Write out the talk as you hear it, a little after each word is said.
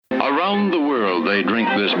Around the world, they drink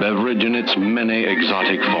this beverage in its many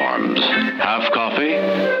exotic forms. Half coffee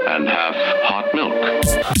and half hot milk.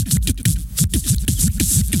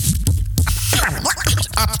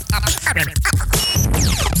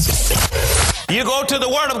 You go to the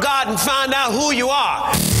Word of God and find out who you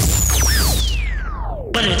are.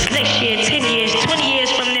 Whether it's next year, 10 years, 20 years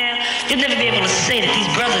from now, you'll never be able to say that these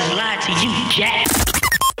brothers lied to you, Jack.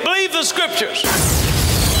 Believe the scriptures.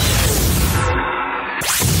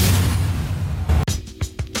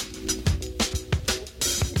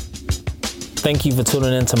 Thank you for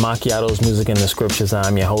tuning in to Macchiato's Music and the Scriptures.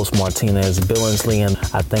 I'm your host, Martinez Billingsley, and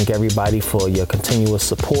I thank everybody for your continuous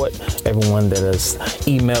support, everyone that has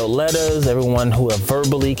emailed letters, everyone who have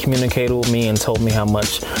verbally communicated with me and told me how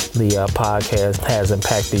much the podcast has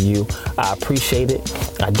impacted you. I appreciate it.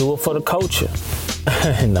 I do it for the culture.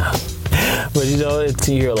 Nah. But you know, you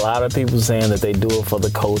hear a lot of people saying that they do it for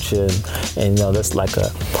the culture, and you know, that's like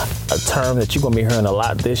a term that you're going to be hearing a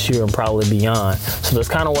lot this year and probably beyond. So that's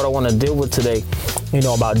kind of what I want to deal with today, you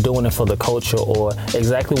know, about doing it for the culture, or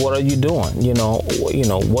exactly what are you doing? You know,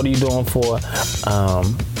 what are you doing for,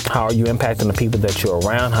 how are you impacting the people that you're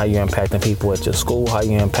around? How are you impacting people at your school? How are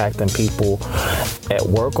you impacting people at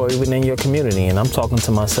work or even in your community? And I'm talking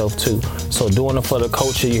to myself too. So doing it for the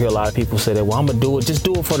culture, you hear a lot of people say that, well, I'm going to do it, just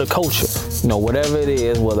do it for the culture. You know, whatever it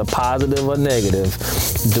is, whether positive or negative,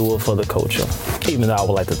 do it for the culture. Even though I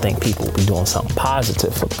would like to think people will be doing something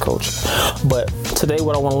positive for the culture. But today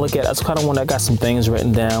what I want to look at, I got some things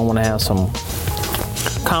written down. I want to have some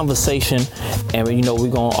conversation, and you know, we're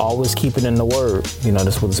going to always keep it in the Word. You know,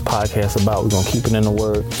 that's what this podcast is about. We're going to keep it in the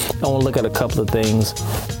Word. I want to look at a couple of things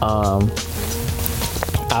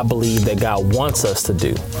I believe that God wants us to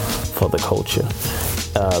do for the culture.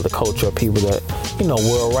 The culture of people that, you know,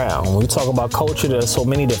 we're around. When we talk about culture, there's so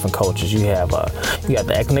many different cultures. You have you got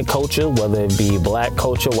the ethnic culture, whether it be black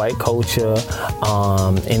culture, white culture,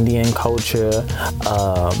 Indian culture,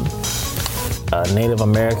 Native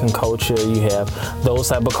American culture. You have those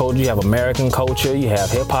type of culture. You have American culture. You have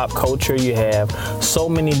hip hop culture. You have so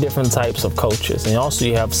many different types of cultures, and also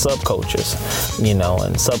you have subcultures. You know,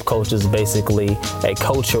 and subcultures basically a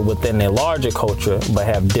culture within a larger culture, but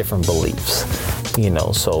have different beliefs. You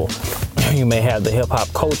know, so you may have the hip hop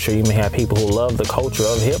culture. You may have people who love the culture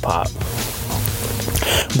of hip hop,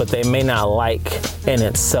 but they may not like in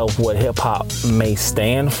itself what hip hop may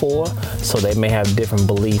stand for. So they may have different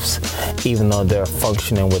beliefs, even though they're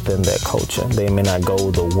functioning within that culture. They may not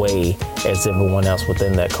go the way as everyone else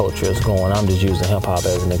within that culture is going. I'm just using hip hop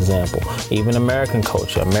as an example. Even American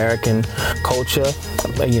culture,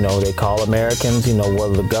 you know, they call Americans, you know,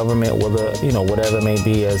 whether the government, whether, you know, whatever it may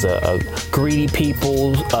be, as a greedy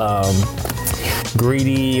people,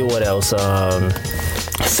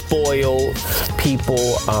 spoiled people,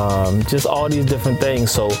 just all these different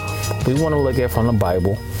things. So we want to look at from the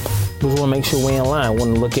Bible. We just want to make sure we're in line. We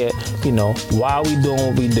want to look at, you know, why are we doing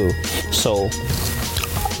what we do? So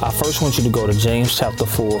I first want you to go to James chapter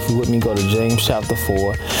 4. If you're with me, go to James chapter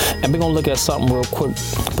 4. And we're going to look at something real quick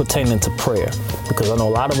pertaining to prayer. Because I know a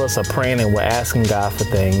lot of us are praying and we're asking God for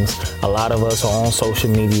things. A lot of us are on social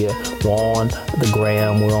media. We're on the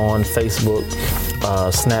gram. We're on Facebook,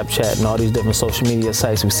 Snapchat, and all these different social media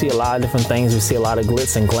sites. We see a lot of different things. We see a lot of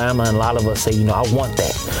glitz and glamour. And a lot of us say, you know, I want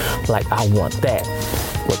that. Like, I want that.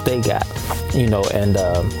 What they got. You know, and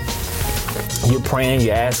you're praying,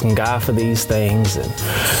 you're asking God for these things, and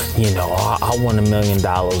you know, I want $1 million,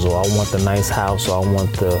 or I want the nice house, or I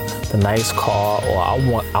want the nice car, or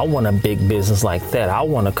I want a big business like that. I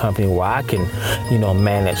want a company where I can, you know,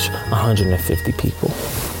 manage 150 people.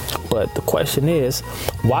 But the question is,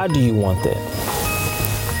 why do you want that?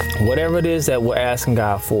 Whatever it is that we're asking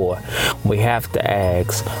God for, we have to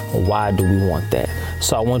ask, why do we want that?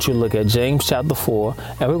 So I want you to look at James chapter 4,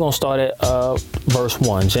 and we're going to start at verse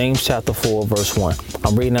 1. James chapter 4, verse 1.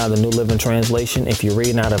 I'm reading out of the New Living Translation. If you're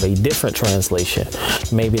reading out of a different translation,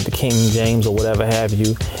 maybe the King James or whatever have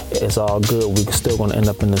you, it's all good. We're still going to end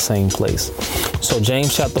up in the same place. So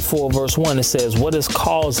James chapter 4, verse 1, it says, what is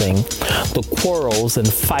causing the quarrels and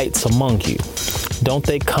fights among you? Don't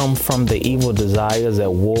they come from the evil desires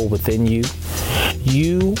at war within you?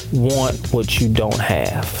 You want what you don't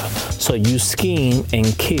have, so you scheme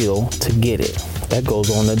and kill to get it. That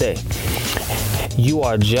goes on today. You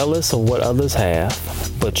are jealous of what others have,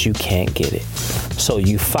 but you can't get it. So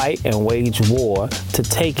you fight and wage war to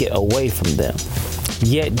take it away from them.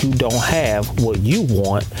 Yet you don't have what you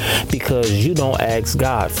want because you don't ask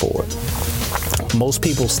God for it. Most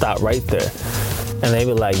people stop right there. And they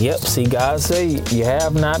be like, yep, see, God say you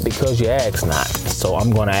have not because you ask not. So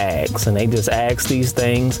I'm going to ask. And they just ask these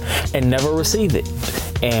things and never receive it.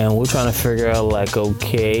 And we're trying to figure out, like,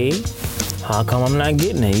 okay, how come I'm not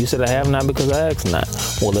getting it? You said I have not because I asked not.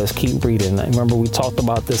 Well, let's keep reading. Remember, we talked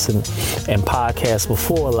about this in podcasts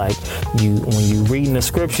before. Like, when you reading the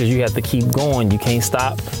scriptures, you have to keep going. You can't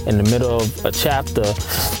stop in the middle of a chapter,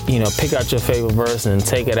 pick out your favorite verse and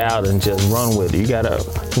take it out and just run with it. You got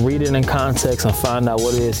to read it in context and find out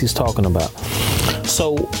what it is he's talking about.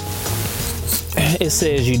 So it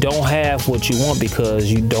says you don't have what you want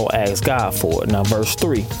because you don't ask God for it. Now, verse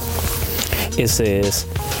 3, it says,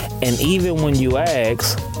 and even when you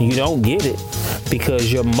ask, you don't get it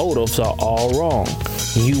because your motives are all wrong.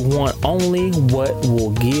 You want only what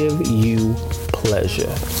will give you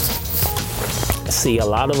pleasure. See, a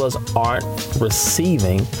lot of us aren't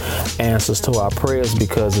receiving answers to our prayers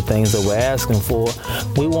because the things that we're asking for,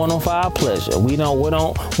 we want them for our pleasure. We don't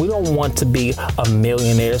want to be a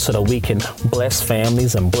millionaire so that we can bless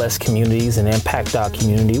families and bless communities and impact our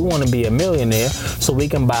community. We want to be a millionaire so we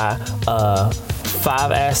can buy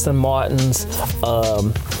 5 Aston Martins,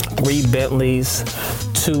 3 Bentleys,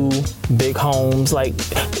 2 big homes. Like,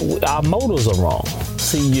 our motives are wrong.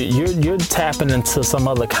 See, you're tapping into some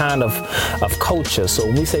other kind of culture. So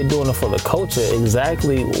when we say doing it for the culture,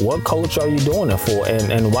 exactly what culture are you doing it for?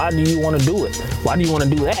 And why do you want to do it? Why do you want to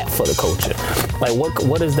do that for the culture? Like,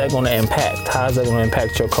 what is that going to impact? How is that going to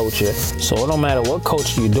impact your culture? So it don't matter what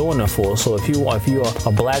culture you're doing it for. So if you're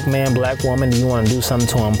a black man, black woman, and you want to do something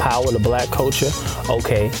to empower the black culture,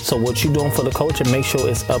 okay. So what you're doing for the culture, make sure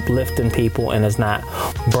it's uplifting people and it's not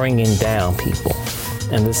bringing down people.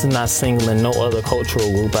 And this is not singling no other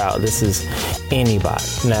cultural group out. This is anybody.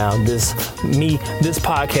 Now, this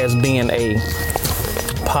podcast being a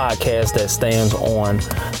podcast that stands on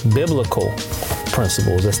biblical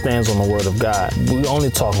principles, that stands on the Word of God, we're only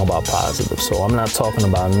talking about positive. So I'm not talking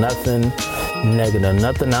about nothing negative,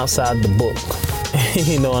 nothing outside the book.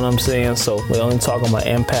 You know what I'm saying? So we're only talking about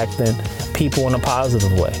impacting people in a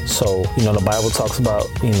positive way. So, the Bible talks about,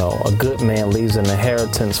 a good man leaves an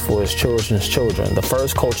inheritance for his children's children. The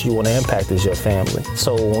first culture you want to impact is your family.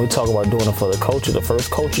 So when we talk about doing it for the culture, the first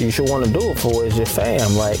culture you should want to do it for is your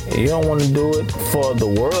fam. Like, you don't want to do it for the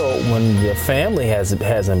world when your family hasn't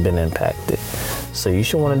been impacted. So you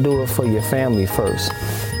should want to do it for your family first.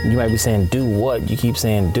 You might be saying, do what? You keep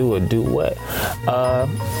saying, do it. Do what?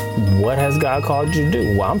 What has God called you to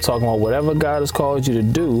do? Well, I'm talking about whatever God has called you to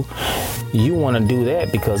do. You want to do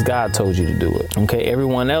that because God told you to do it. Okay,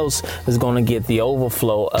 everyone else is going to get the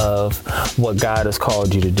overflow of what God has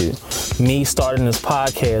called you to do. Me starting this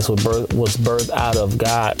podcast was birthed out of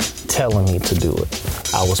God telling me to do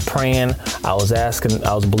it. I was praying, I was asking,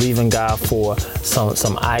 I was believing God for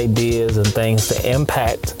some ideas and things to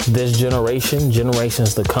impact this generation,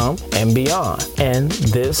 generations to come and beyond. And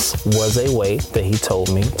this was a way that he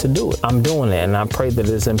told me to do it. I'm doing it, and I pray that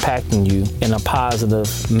it's impacting you in a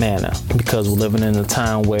positive manner, because we're living in a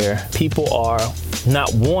time where people are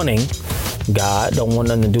not wanting God, don't want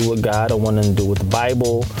nothing to do with God, don't want nothing to do with the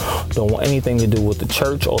Bible, don't want anything to do with the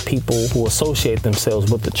church or people who associate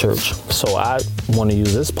themselves with the church. So I want to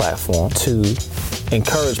use this platform to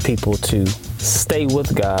encourage people to stay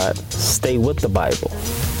with God, stay with the Bible.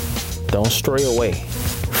 Don't stray away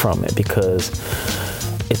from it, because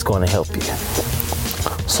it's going to help you.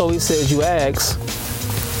 So he says you ask,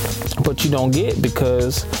 but you don't get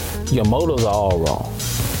because your motives are all wrong.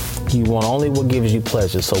 You want only what gives you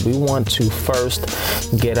pleasure. So we want to first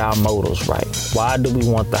get our motives right. Why do we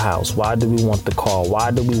want the house? Why do we want the car? Why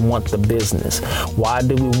do we want the business? Why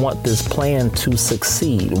do we want this plan to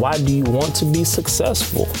succeed? Why do you want to be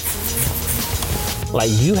successful? Like,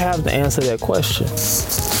 you have to answer that question.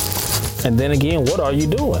 And then again, what are you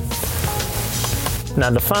doing?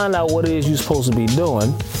 Now, to find out what it is you're supposed to be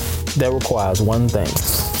doing, that requires one thing: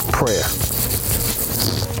 prayer.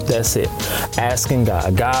 That's it. Asking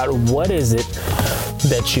God, what is it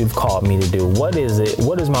that you've called me to do? What is it?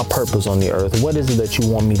 What is my purpose on the earth? What is it that you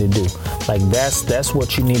want me to do? Like, that's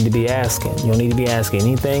what you need to be asking. You don't need to be asking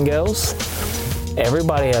anything else.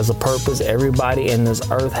 Everybody has a purpose. Everybody in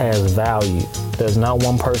this earth has value. There's not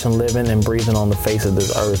one person living and breathing on the face of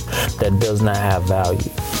this earth that does not have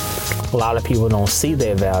value. A lot of people don't see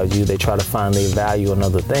their value. They try to find their value in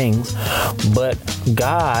other things. But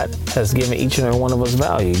God has given each and every one of us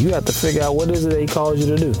value. You have to figure out what is it that he called you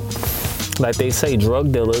to do. Like they say,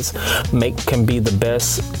 drug dealers can be the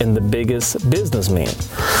best and the biggest businessmen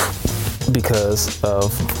because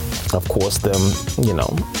of course, them,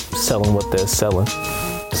 selling what they're selling.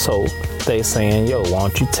 So they saying, why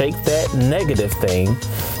don't you take that negative thing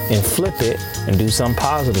and flip it and do something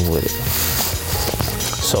positive with it?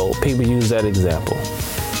 So people use that example,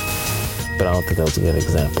 but I don't think those are good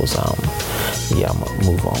examples. Yeah, I'm gonna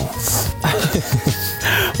move on.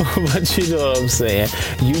 But you know what I'm saying?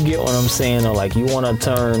 You get what I'm saying? Or like you want to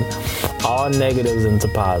turn all negatives into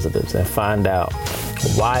positives and find out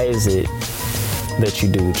why is it that you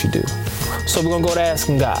do what you do. So we're gonna go to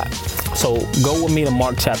asking God. So go with me to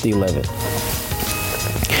Mark chapter 11.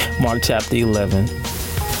 Mark chapter 11,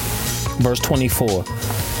 verse 24.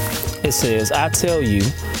 It says, I tell you,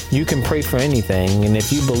 you can pray for anything, and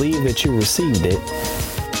if you believe that you received it,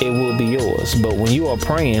 it will be yours. But when you are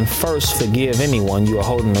praying, first forgive anyone you are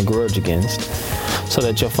holding a grudge against, so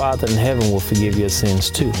that your Father in heaven will forgive your sins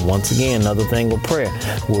too. Once again, another thing with prayer.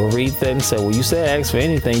 We'll read that and say, well, you said ask for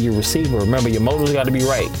anything you receive, but remember, your motives got to be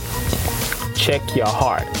right. Check your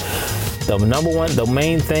heart. The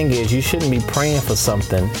main thing is you shouldn't be praying for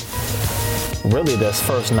something really that's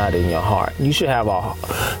first not in your heart. You should have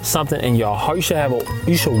something in your heart.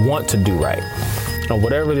 You should want to do right. Or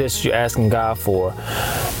whatever it is you're asking God for,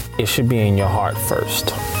 it should be in your heart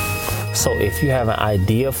first. So if you have an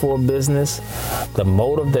idea for a business, the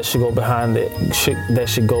motive that should go behind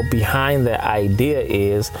that idea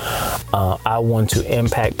is, I want to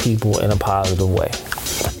impact people in a positive way.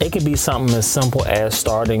 It could be something as simple as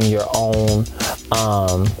starting your own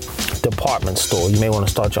department store. You may want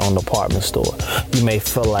to start your own department store. You may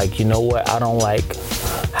feel like, you know what, I don't like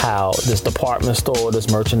how this department store, this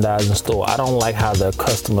merchandising store, I don't like how their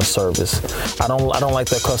customer service. I don't like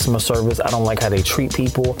their customer service. I don't like how they treat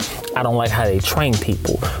people. I don't like how they train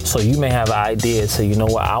people. So you may have an idea. So you know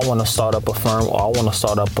what, I want to start up a firm, or I want to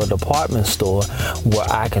start up a department store where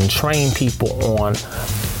I can train people on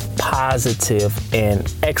positive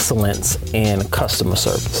and excellence in customer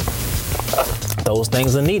service. Those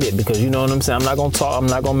things are needed because you know what I'm saying. I'm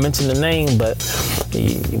not gonna mention the name, but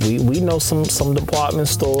we know some department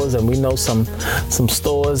stores, and we know some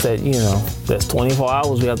stores that, you know, that's 24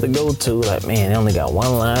 hours we have to go to. Like, man, they only got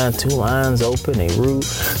 1 line, 2 lines open, they rude.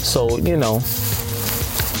 So, you know,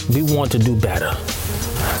 we want to do better.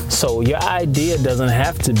 So your idea doesn't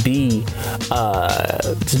have to be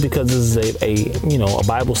just because this is a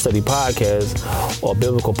Bible study podcast or a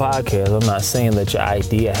biblical podcast. I'm not saying that your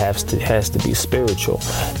idea has to be spiritual.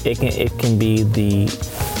 It can be the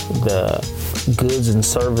goods and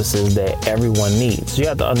services that everyone needs. You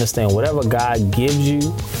have to understand whatever God gives you,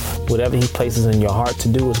 whatever He places in your heart to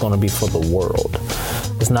do, is going to be for the world.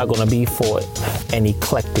 It's not going to be for an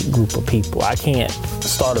eclectic group of people. I can't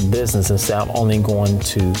start a business and say I'm only going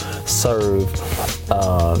to serve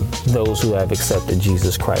those who have accepted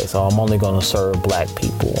Jesus Christ, or I'm only going to serve black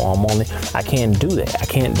people, or I can't do that. I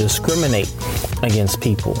can't discriminate against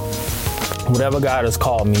people. Whatever God has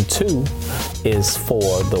called me to is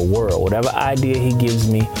for the world. Whatever idea He gives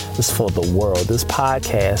me is for the world. This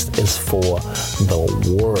podcast is for the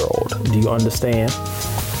world. Do you understand?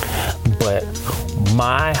 But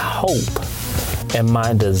my hope and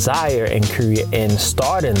my desire in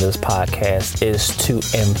starting this podcast is to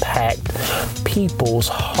impact people's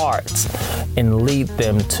hearts and lead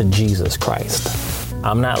them to Jesus Christ.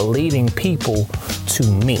 I'm not leading people to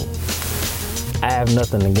me. I have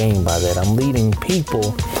nothing to gain by that. I'm leading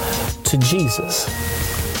people to Jesus.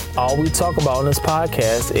 All we talk about on this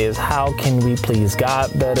podcast is how can we please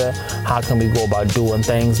God better? How can we go about doing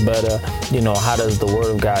things better? You know, how does the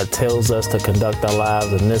Word of God tells us to conduct our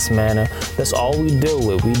lives in this manner? That's all we deal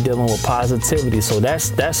with. We dealing with positivity. So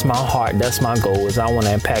that's my heart. That's my goal, is I want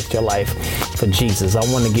to impact your life for Jesus. I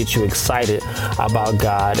want to get you excited about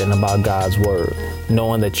God and about God's Word,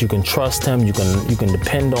 knowing that you can trust Him, you can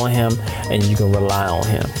depend on Him, and you can rely on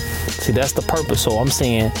Him. See, that's the purpose. So I'm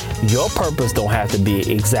saying your purpose don't have to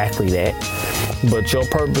be exactly that, but your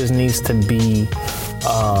purpose needs to be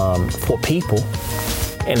for people,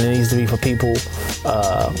 and it needs to be for people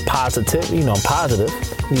positive. It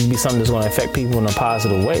needs to be something that's going to affect people in a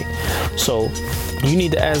positive way. So you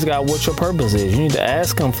need to ask God what your purpose is. You need to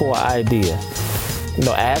ask Him for an idea.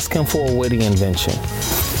 Ask Him for a witty invention.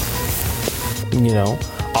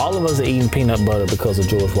 All of us are eating peanut butter because of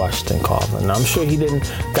George Washington Carver. And I'm sure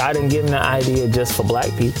God didn't give him the idea just for black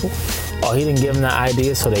people, or He didn't give him the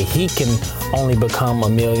idea so that he can only become a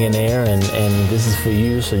millionaire and this is for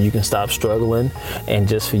you so you can stop struggling, and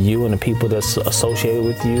just for you and the people that's associated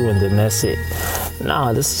with you, and then that's it.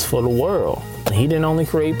 Nah, this is for the world. He didn't only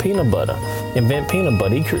invent peanut butter.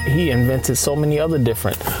 He invented so many other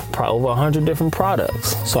over 100 different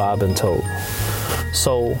products, so I've been told.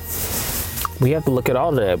 So we have to look at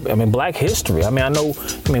all of that. Black history.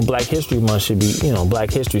 Black History Month should be,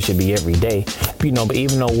 Black history should be every day. but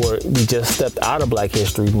even though we just stepped out of Black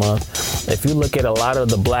History Month, if you look at a lot of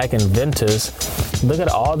the Black inventors, look at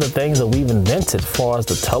all the things that we've invented, as far as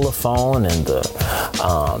the telephone and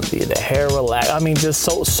the hair relax. I mean, just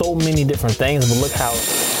so many different things. But look how.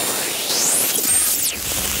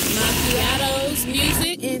 Macchiato's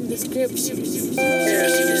music in description.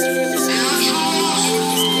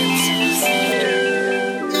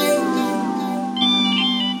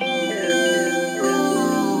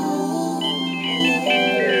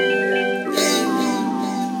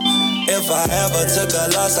 If I ever took a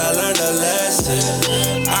loss, I learned a lesson.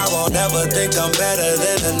 I won't ever think I'm better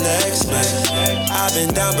than the next man. I've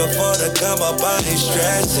been down before to come up, I ain't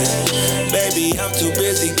stressing. Baby, I'm too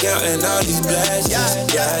busy counting all these blessings.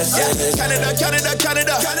 Count it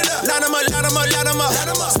up. Line 'em up.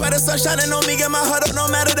 Swear the sun shining on me, get my heart up, no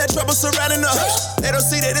matter that trouble surrounding us. They don't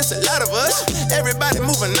see that it's a lot of us. Everybody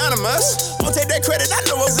move anonymous. Won't take that credit, I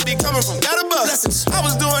know what's it be coming from. Got a bus. I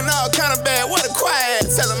was doing all kind of bad, what a quiet.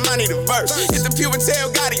 Tell him I need a verse. Hit the pew and tell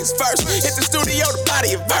God he's first. Hit the studio to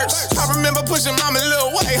body a verse. I remember pushing mama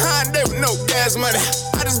Lil White Hyundai with no gas money.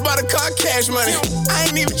 I just bought a car, cash money. I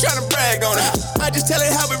ain't even trying to brag on it. I just tell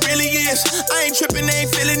it how it really is. I ain't tripping, they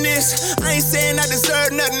ain't feeling this. I ain't saying I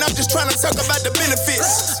deserve nothing, I'm just trying to talk about the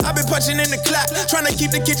benefits. I've been punching in the clock, trying to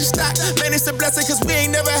keep the kitchen stocked. Man, it's a blessing cause we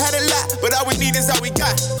ain't never had a lot, but all we need is all we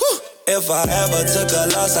got. Whew. If I ever took a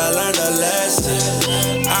loss, I learned a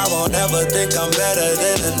lesson. I won't ever think I'm better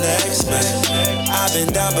than the next man. I've been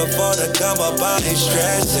down before to come up, I ain't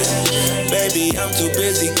stressing. Baby, I'm too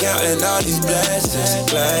busy counting all these blessings.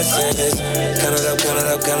 Count it up. Count it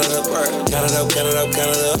up.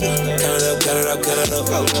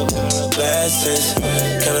 Blessings.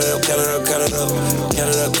 Count it up.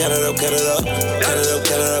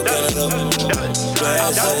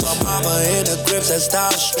 I put my mama in the grips and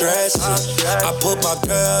stop stressing. I put my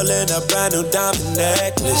girl in a brand new diamond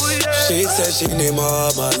necklace. She said she need more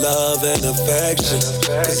of my love and affection.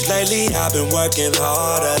 Cause lately I've been working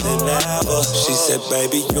harder than ever. She said,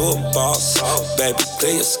 baby, you a boss. Baby,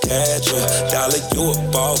 clear your schedule. Darling, you a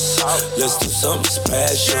boss. Let's do something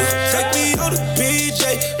special. Take me on the PJ.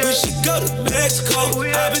 We should go to Mexico.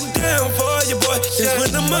 I've been down for you, boy, since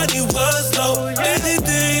when the money was low.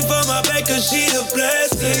 Anything for my baby, cause she a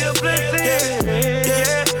blessing.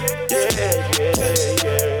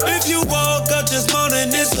 If you woke up this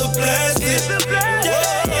morning, it's a blessing.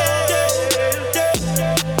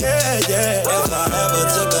 If I ever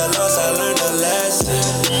took a loss, I learned a lesson.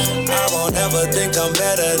 I won't ever think I'm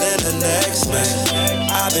better than the next man.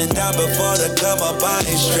 I've been down before to come up, I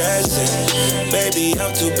ain't stressing. Baby,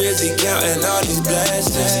 I'm too busy counting all these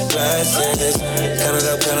blessings. Count it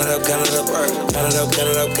up.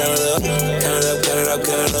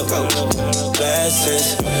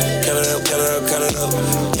 Blessings. Count it up.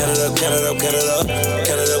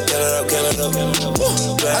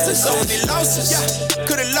 I took so many losses,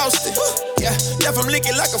 could've lost it. Left him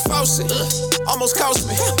leaking like a faucet. Almost cost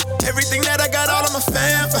me everything that I got, all of my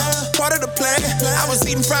fam. Part of the plan. I was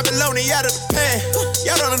eating fried bologna out of the pan.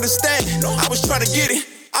 Y'all don't understand. I was trying to get it.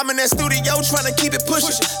 I'm in that studio trying to keep it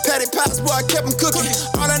pushing. Patty pies, boy, I kept them cooking.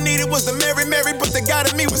 All I needed was the Mary, but the God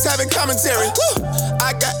in me was having commentary.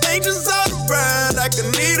 I got angels all around, like I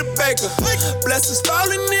need a baker. Blessings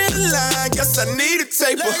falling in the line, guess I need a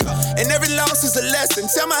taper. And every loss is a lesson.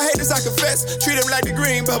 Tell my haters I confess. Treat them like the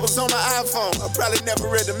green bubbles on my iPhone. I probably never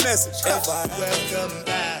read the message. Welcome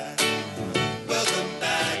back. Welcome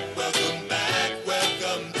back. Welcome back.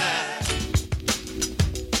 Welcome back.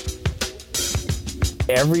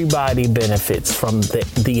 Everybody benefits from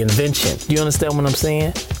the invention. You understand what I'm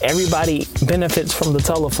saying? Everybody benefits from the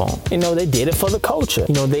telephone. They did it for the culture.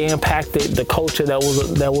 They impacted the culture that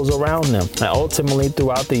was around them. And ultimately,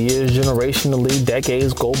 throughout the years, generationally,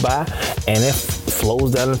 decades go by, and it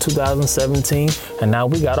flows down in 2017, and now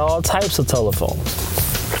we got all types of telephones.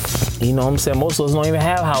 You know what I'm saying? Most of us don't even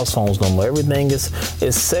have house phones no more. Everything is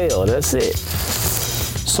cell. That's it.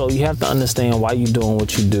 So you have to understand why you're doing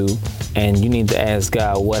what you do. And you need to ask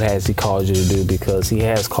God, what has he called you to do? Because he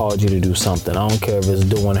has called you to do something. I don't care if it's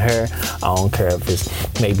doing hair. I don't care if it's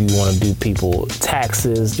maybe you want to do people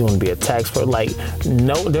taxes. You want to be a tax person.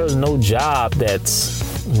 There's no job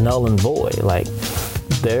that's null and void.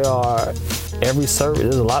 There's a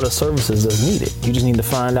lot of services that's needed. You just need to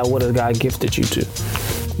find out what has God gifted you to.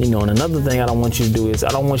 And another thing I don't want you to do is I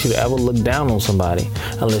don't want you to ever look down on somebody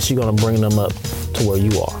unless you're going to bring them up to where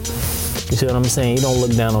you are. You see what I'm saying? You don't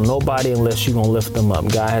look down on nobody unless you're going to lift them up.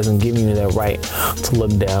 God hasn't given you that right to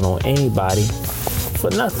look down on anybody for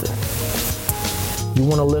nothing. You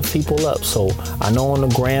want to lift people up. So I know on the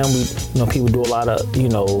gram, people do a lot of,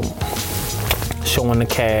 showing the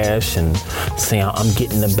cash and saying, I'm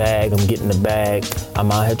getting the bag,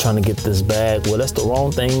 I'm out here trying to get this bag. Well, that's the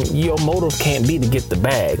wrong thing. Your motive can't be to get the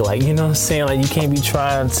bag. Like, you know what I'm saying? Like, you can't be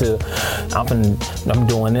trying to, I'm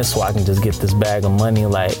doing this so I can just get this bag of money.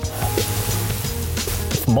 Like,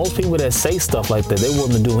 most people that say stuff like that, they're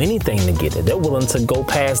willing to do anything to get it. They're willing to go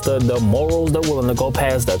past the morals. They're willing to go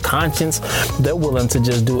past their conscience. They're willing to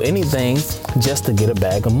just do anything just to get a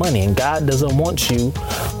bag of money. And God doesn't want you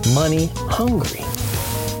money hungry.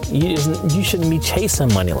 You shouldn't be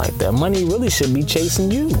chasing money like that. Money really should be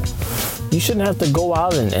chasing you. You shouldn't have to go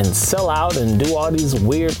out and sell out and do all these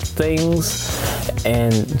weird things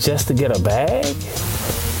and just to get a bag.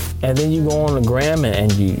 And then you go on the gram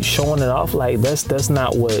and you showing it off. Like, that's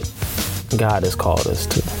not what God has called us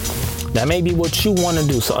to. That may be what you want to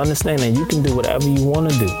do. So understand that you can do whatever you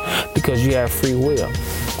want to do because you have free will.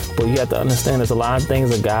 But you have to understand there's a lot of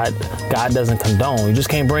things that God doesn't condone. You just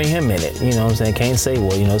can't bring him in it. You know what I'm saying? Can't say,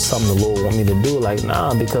 well, it's something the Lord want me to do. Like,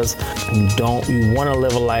 nah, because you want to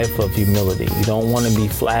live a life of humility. You don't want to be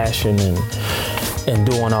flashing and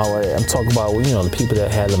doing all that. I'm talking about, the people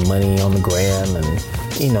that had the money on the gram and,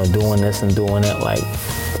 doing this and doing that. Like,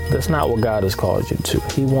 that's not what God has called you to.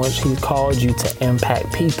 He called you to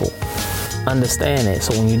impact people. Understand it.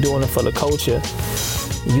 So when you're doing it for the culture,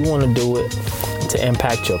 you want to do it to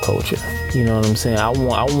impact your culture. You know what I'm saying? I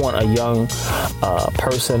want a young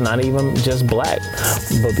person, not even just black,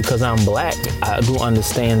 but because I'm black, I do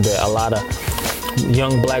understand that a lot of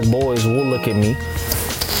young black boys will look at me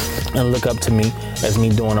and look up to me as me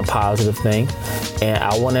doing a positive thing. And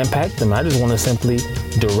I want to impact them. I just want to simply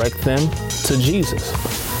direct them to Jesus.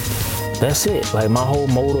 That's it. Like, my whole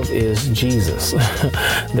motive is Jesus.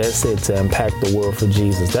 That's it, to impact the world for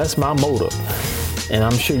Jesus. That's my motive. And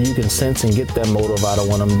I'm sure you can sense and get that motive out of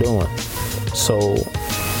what I'm doing. So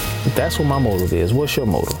that's what my motive is. What's your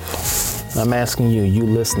motive? I'm asking you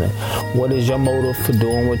listening. What is your motive for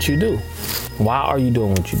doing what you do? Why are you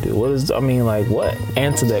doing what you do? What?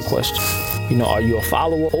 Answer that question. Are you a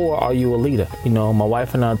follower or are you a leader? My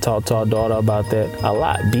wife and I talk to our daughter about that a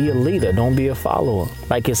lot. Be a leader. Don't be a follower.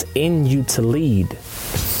 Like, it's in you to lead.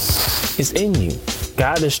 It's in you.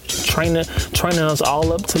 God is training us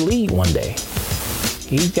all up to lead one day.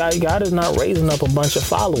 God is not raising up a bunch of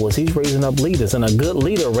followers. He's raising up leaders, and a good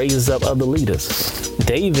leader raises up other leaders.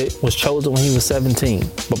 David was chosen when he was 17,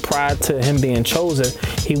 but prior to him being chosen,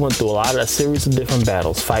 he went through a series of different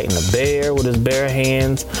battles, fighting a bear with his bare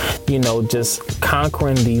hands, just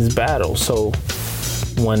conquering these battles. So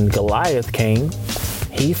when Goliath came,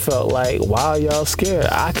 he felt like, why are y'all scared?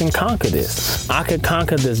 I can conquer this. I can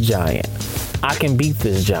conquer this giant. I can beat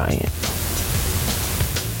this giant.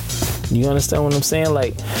 You understand what I'm saying?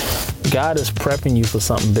 Like, God is prepping you for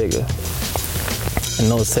something bigger. And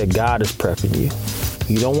notice said God is prepping you.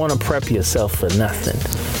 You don't want to prep yourself for nothing.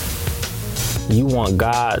 You want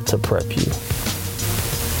God to prep you.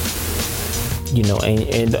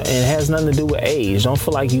 And it has nothing to do with age. Don't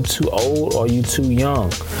feel like you're too old or you're too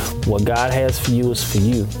young. What God has for you is for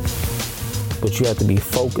you. But you have to be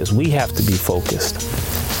focused. We have to be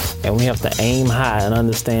focused. And we have to aim high and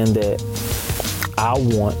understand that I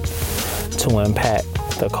want to impact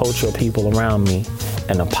the culture of people around me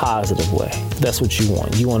in a positive way. That's what you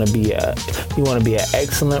want. You want to be an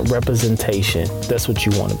excellent representation. That's what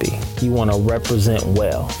you want to be. You want to represent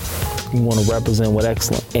well. You want to represent with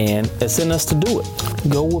excellence. And it's in us to do it.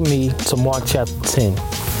 Go with me to Mark chapter 10.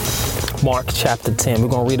 Mark chapter 10. We're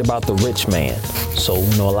going to read about the rich man. So,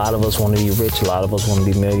 a lot of us want to be rich. A lot of us want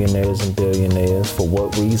to be millionaires and billionaires. For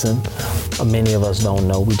what reason? Many of us don't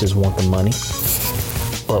know. We just want the money.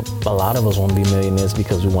 But a lot of us want to be millionaires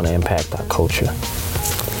because we want to impact our culture.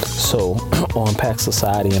 So, or impact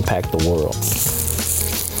society, impact the world.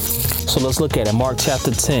 So let's look at it. Mark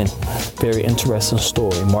chapter 10. Very interesting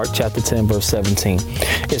story. Mark chapter 10, verse 17.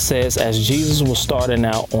 It says, as Jesus was starting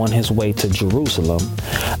out on his way to Jerusalem,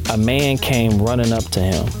 a man came running up to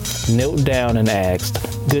him, knelt down and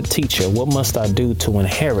asked, good teacher, what must I do to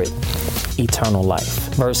inherit eternal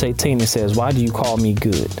life? Verse 18, it says, why do you call me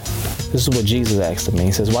good? This is what Jesus asked him.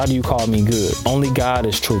 He says, why do you call me good? Only God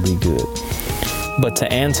is truly good. But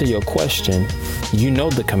to answer your question, you know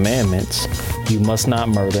the commandments. You must not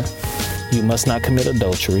murder. You must not commit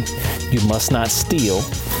adultery. You must not steal.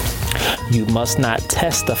 You must not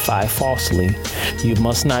testify falsely. You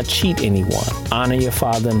must not cheat anyone. Honor your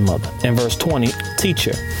father and mother. In verse 20,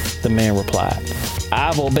 teacher, the man replied,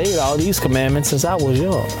 I've obeyed all these commandments since I was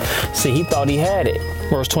young. See, he thought he had it.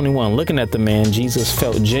 Verse 21, looking at the man, Jesus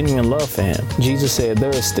felt genuine love for him. Jesus said,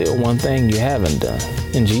 there is still one thing you haven't done.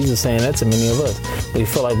 And Jesus saying that to many of us. We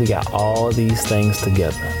feel like we got all these things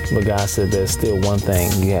together. But God said, there's still one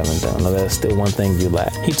thing you haven't done. Or there's still one thing you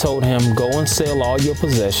lack. He told him, go and sell all your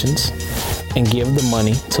possessions and give the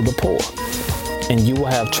money to the poor, and you will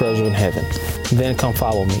have treasure in heaven. Then come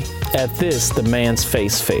follow me. At this, the man's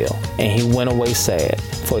face fell, and he went away sad,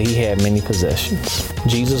 for he had many possessions.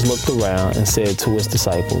 Jesus looked around and said to his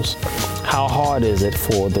disciples, how hard is it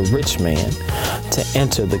for the rich man to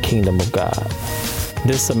enter the kingdom of God?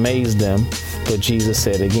 This amazed them, but Jesus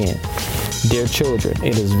said again, dear children,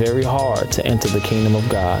 it is very hard to enter the kingdom of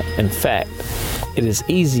God. In fact, it is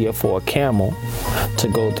easier for a camel to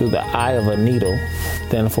go through the eye of a needle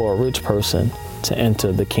than for a rich person to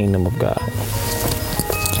enter the kingdom of God.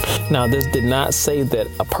 Now, this did not say that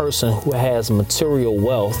a person who has material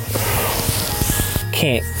wealth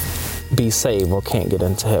can't be saved or can't get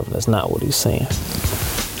into heaven. That's not what he's saying.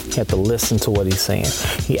 You have to listen to what he's saying.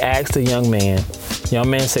 He asked the young man. Young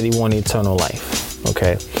man said he wanted eternal life.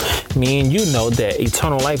 Okay. Me and you know that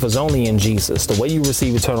eternal life is only in Jesus. The way you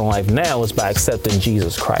receive eternal life now is by accepting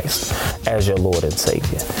Jesus Christ as your Lord and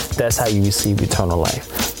Savior. That's how you receive eternal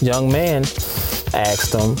life. Young man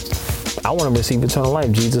asked him, I want to receive eternal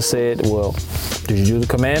life. Jesus said, well, did you do the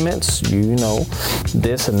commandments? You know,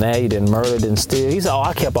 this and that. You didn't murder, didn't steal. He said, oh,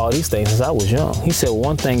 I kept all these things since I was young. He said,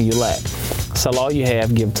 one thing you lack. Sell all you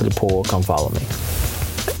have, give it to the poor, come follow me.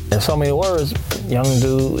 In so many words, young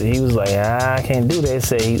dude, he was like, I can't do that. He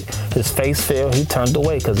said his face fell, he turned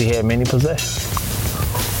away because he had many possessions.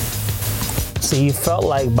 See, he felt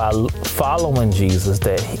like by following Jesus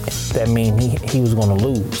that means he was going to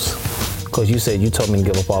lose. Because you said, you told me to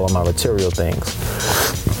give up all of my material things.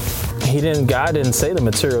 God didn't say the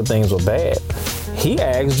material things were bad. He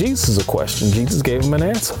asked Jesus a question. Jesus gave him an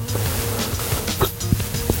answer.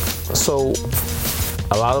 So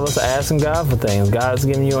a lot of us are asking God for things. God's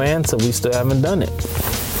giving you an answer. We still haven't done it.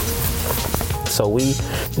 So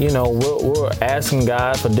we're asking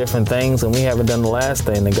God for different things, and we haven't done the last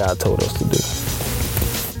thing that God told us to do.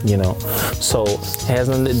 So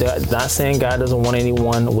not saying God doesn't want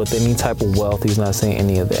anyone with any type of wealth. He's not saying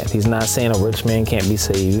any of that. He's not saying a rich man can't be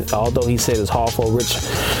saved. Although he said it's hard for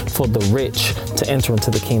the rich to enter into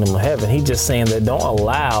the kingdom of heaven. He's just saying that don't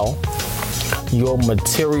allow your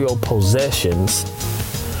material possessions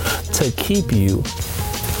to keep you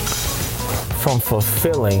from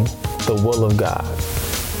fulfilling the will of God.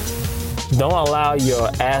 Don't allow your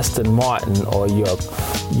Aston Martin or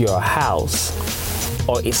your house,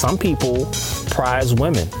 or some people prize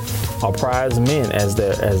women or prize men as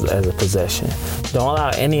a possession. Don't allow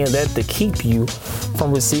any of that to keep you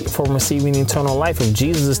from receiving eternal life. If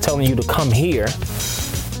Jesus is telling you to come here,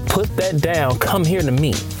 put that down, come here to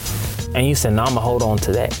me. And you say, no, I'm going to hold on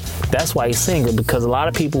to that. That's why he's saying it, because a lot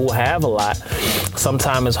of people will have a lot.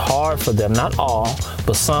 Sometimes it's hard for them, not all,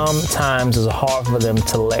 but sometimes it's hard for them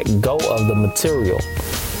to let go of the material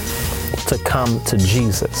to come to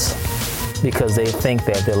Jesus. Because they think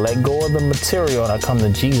that if they let go of the material and I come to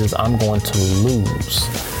Jesus, I'm going to lose.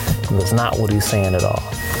 And that's not what he's saying at all.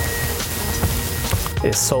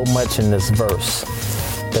 There's so much in this verse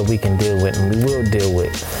that we can deal with, and we will deal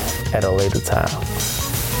with at a later time.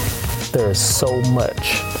 There is so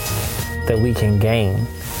much that we can gain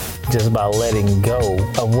just by letting go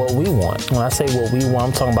of what we want. When I say what we want,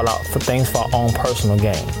 I'm talking about for things for our own personal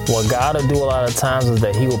gain. What God will do a lot of times is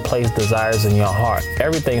that he will place desires in your heart.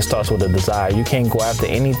 Everything starts with a desire. You can't go after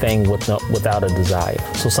anything without a desire.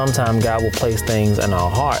 So sometimes God will place things in our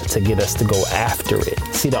heart to get us to go after it.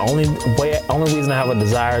 See, the only reason I have a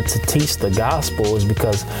desire to teach the gospel is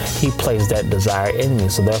because he placed that desire in me.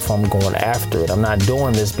 So therefore I'm going after it. I'm not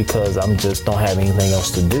doing this because I'm just don't have anything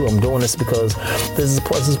else to do. I'm doing this because this is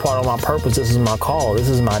part of my purpose. This is my call. This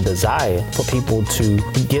is my desire for people to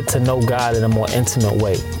get to know God in a more intimate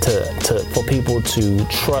way, for people to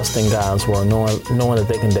trust in God's word, knowing that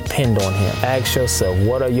they can depend on him. Ask yourself,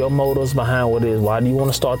 what are your motives behind what it is? Why do you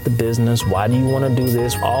want to start the business? Why do you want to do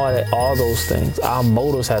this? All those things. Our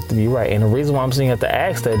motives have to be right. And the reason why I'm saying you have to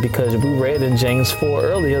ask that, because we read in James 4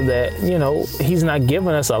 earlier that, he's not giving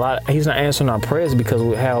us a lot. He's not answering our prayers because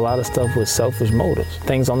we have a lot of stuff with selfish motives.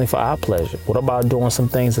 Things only for our pleasure. What about doing some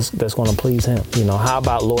things that's going to please him? How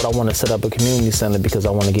about, Lord, I want to set up a community center because I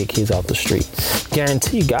want to get kids off the street?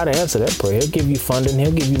 Guarantee you God to answer that prayer. He'll give you funding.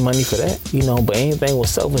 He'll give you money for that. But anything with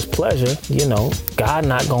selfish pleasure, God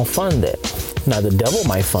not going to fund that. Now, the devil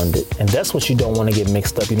might fund it, and that's what you don't want to get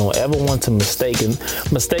mixed up. You don't ever want to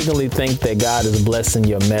mistakenly think that God is blessing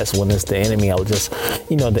your mess when it's the enemy.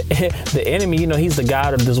 The enemy, he's the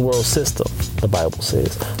God of this world system, the Bible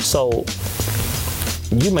says. So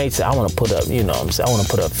you may say, I want to put up, I want to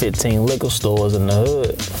put up 15 liquor stores in the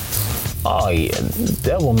hood. Oh yeah,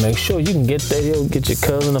 that will make sure you can get there. You'll get your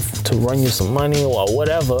cousin to run you some money or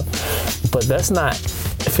whatever. But that's not,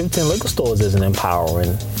 15 liquor stores isn't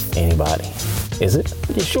empowering anybody, is it?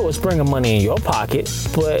 Yeah, sure, it's bringing money in your pocket,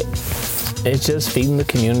 but it's just feeding the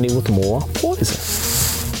community with more poison.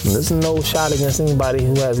 There's no shot against anybody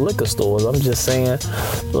who has liquor stores. I'm just saying,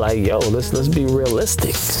 like, yo, let's be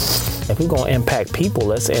realistic. If we're gonna impact people,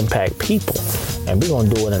 let's impact people. And we're gonna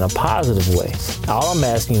do it in a positive way. All I'm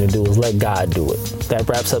asking you to do is let God do it. That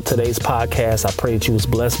wraps up today's podcast. I pray that you was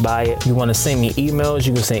blessed by it. You wanna send me emails,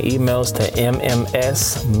 you can send emails to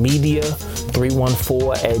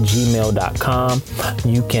mmsmedia314@gmail.com.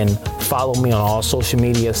 You can follow me on all social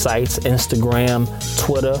media sites, Instagram,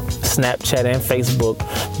 Twitter, Snapchat, and Facebook.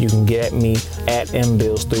 You can get at me at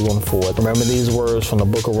mbills314. Remember these words from the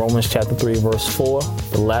book of Romans chapter 3, verse 4.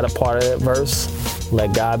 The latter part of that verse,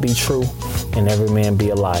 let God be true and every man be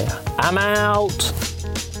a liar. I'm out.